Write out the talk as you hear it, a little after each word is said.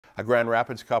A Grand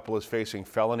Rapids couple is facing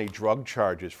felony drug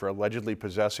charges for allegedly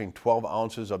possessing 12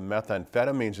 ounces of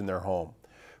methamphetamines in their home.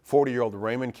 40-year-old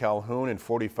Raymond Calhoun and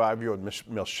 45-year-old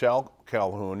Michelle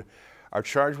Calhoun are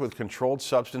charged with controlled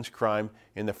substance crime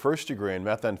in the first degree and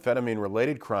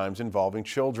methamphetamine-related crimes involving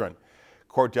children.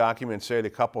 Court documents say the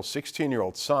couple's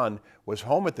 16-year-old son was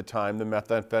home at the time the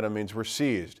methamphetamines were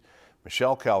seized.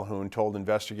 Michelle Calhoun told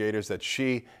investigators that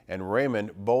she and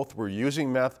Raymond both were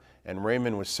using meth and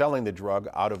Raymond was selling the drug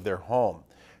out of their home.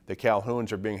 The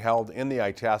Calhouns are being held in the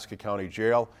Itasca County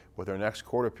Jail with their next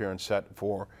court appearance set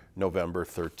for November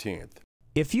 13th.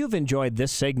 If you've enjoyed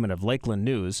this segment of Lakeland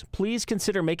News, please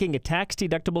consider making a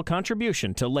tax-deductible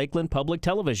contribution to Lakeland Public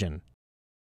Television.